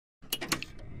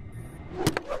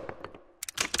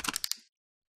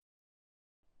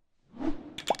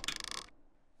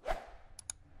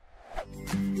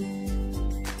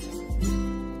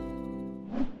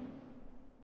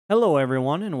Hello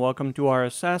everyone and welcome to our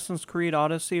Assassin's Creed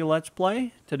Odyssey Let's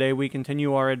Play. Today we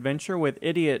continue our adventure with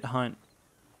Idiot Hunt.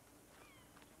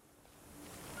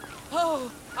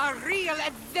 Oh, a real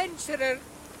adventurer!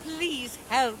 Please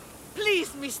help! Please,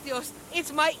 Mistios!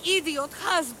 It's my idiot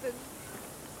husband!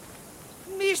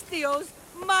 Mistios,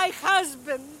 my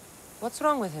husband! What's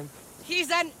wrong with him?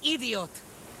 He's an idiot!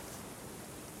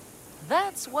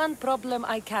 That's one problem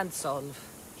I can't solve.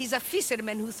 He's a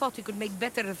fisherman who thought he could make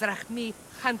better drachmi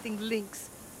hunting lynx.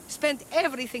 Spent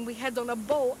everything we had on a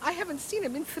bow. I haven't seen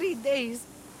him in 3 days.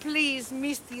 Please,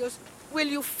 Mistios, will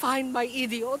you find my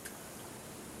idiot?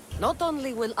 Not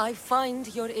only will I find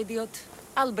your idiot,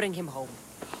 I'll bring him home.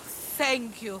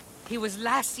 Thank you. He was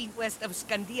last seen west of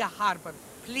Scandia Harbor.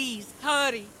 Please,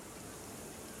 hurry.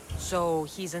 So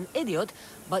he's an idiot,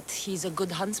 but he's a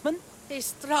good huntsman? They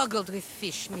struggled with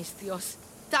fish, Mistios.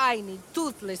 Tiny,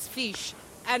 toothless fish.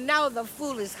 And now the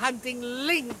fool is hunting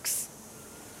lynx.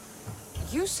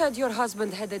 You said your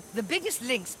husband headed... The biggest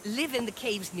lynx live in the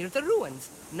caves near the ruins.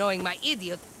 Knowing my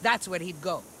idiot, that's where he'd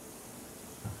go.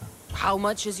 How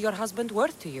much is your husband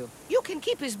worth to you? You can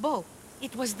keep his bow.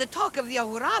 It was the talk of the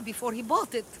Ahura before he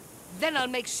bought it. Then I'll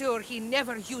make sure he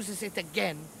never uses it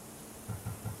again.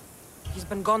 He's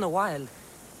been gone a while.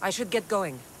 I should get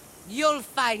going. You'll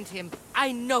find him.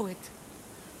 I know it.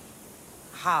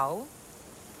 How?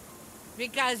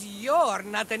 Because you're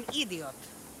not an idiot.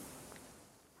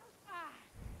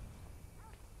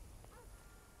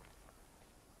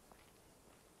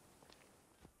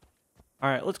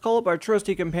 Alright, let's call up our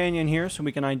trusty companion here so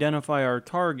we can identify our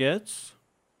targets.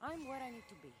 I'm where I need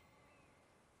to be.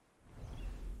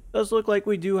 Does look like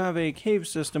we do have a cave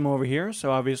system over here, so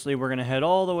obviously we're going to head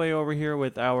all the way over here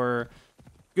with our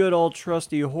good old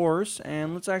trusty horse,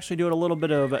 and let's actually do a little bit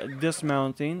of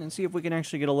dismounting and see if we can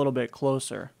actually get a little bit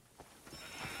closer.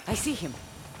 I see him.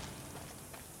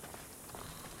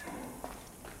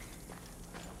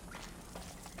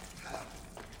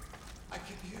 I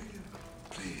can hear you.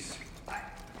 Please.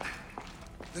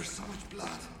 There's so much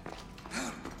blood.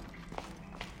 Help!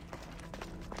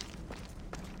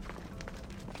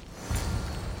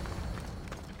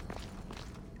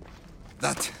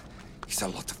 That is a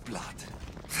lot of blood.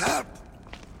 Help!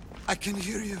 I can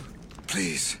hear you.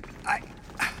 Please.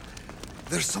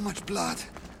 There's so much blood.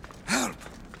 Help!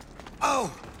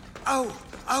 Ow! Ow!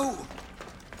 Ow!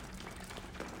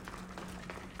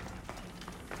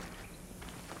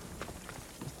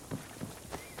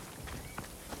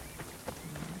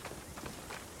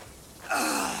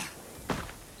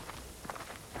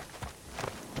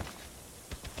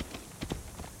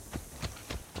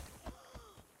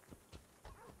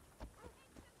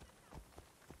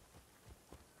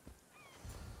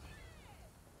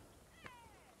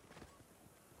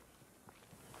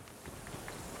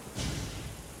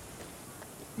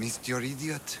 Missed your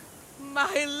idiot?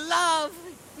 My love,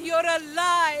 you're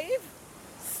alive.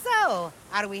 So,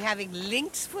 are we having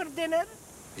lynx for dinner?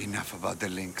 Enough about the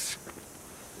lynx.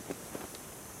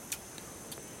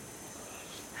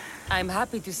 I'm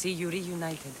happy to see you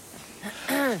reunited.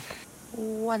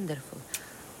 Wonderful.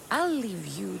 I'll leave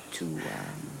you to,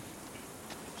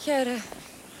 Here,